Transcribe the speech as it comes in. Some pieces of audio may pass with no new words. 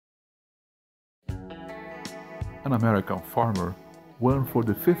An American farmer won for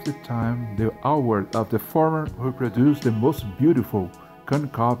the 50th time the award of the farmer who produced the most beautiful corn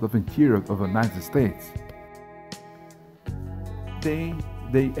cob of the interior of the United States. Then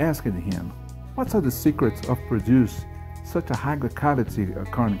they asked him, what are the secrets of produce such a high quality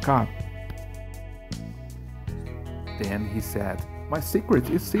corn cob? Then he said, my secret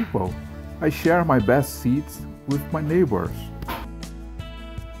is simple. I share my best seeds with my neighbors.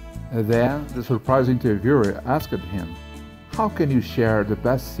 And then the surprised interviewer asked him, how can you share the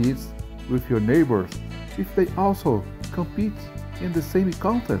best seeds with your neighbors if they also compete in the same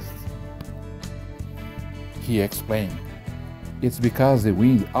contest? He explained, it's because the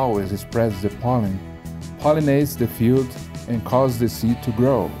wind always spreads the pollen, pollinates the field, and causes the seed to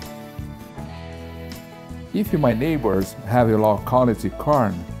grow. If my neighbors have a low-quality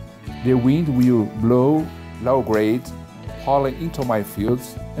corn, the wind will blow low-grade pollen into my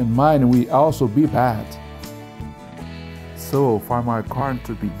fields, and mine will also be bad. So, for my corn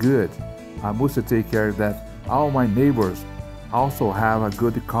to be good, I must take care that all my neighbors also have a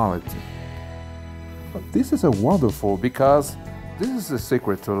good quality. But this is wonderful because this is the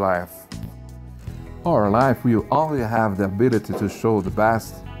secret to life. Our life will only have the ability to show the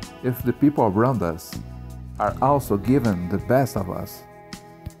best if the people around us are also given the best of us.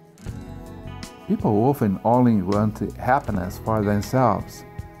 People often only want happiness for themselves.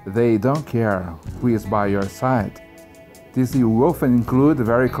 They don't care who is by your side. This will often include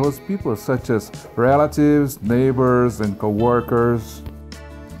very close people such as relatives, neighbors, and co-workers.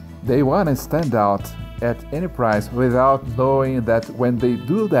 They want to stand out at any price without knowing that when they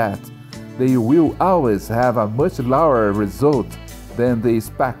do that, they will always have a much lower result than they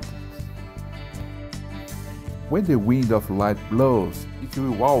expect. When the wind of light blows, it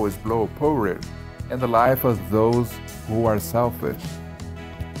will always blow power and the life of those who are selfish.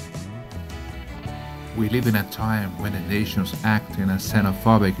 We live in a time when the nations act in a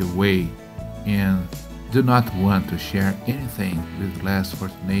xenophobic way and do not want to share anything with less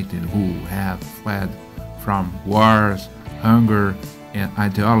fortunate who have fled from wars, hunger, and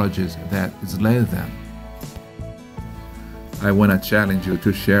ideologies that enslave them. I want to challenge you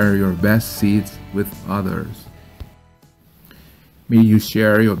to share your best seeds with others. May you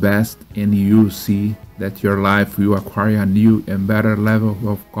share your best and you see that your life will acquire a new and better level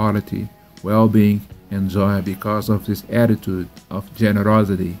of quality, well-being, and joy because of this attitude of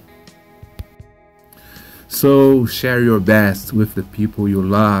generosity. So share your best with the people you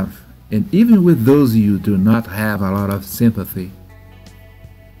love and even with those you do not have a lot of sympathy.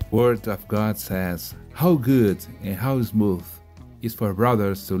 Word of God says, how good and how smooth is for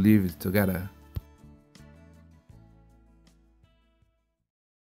brothers to live together.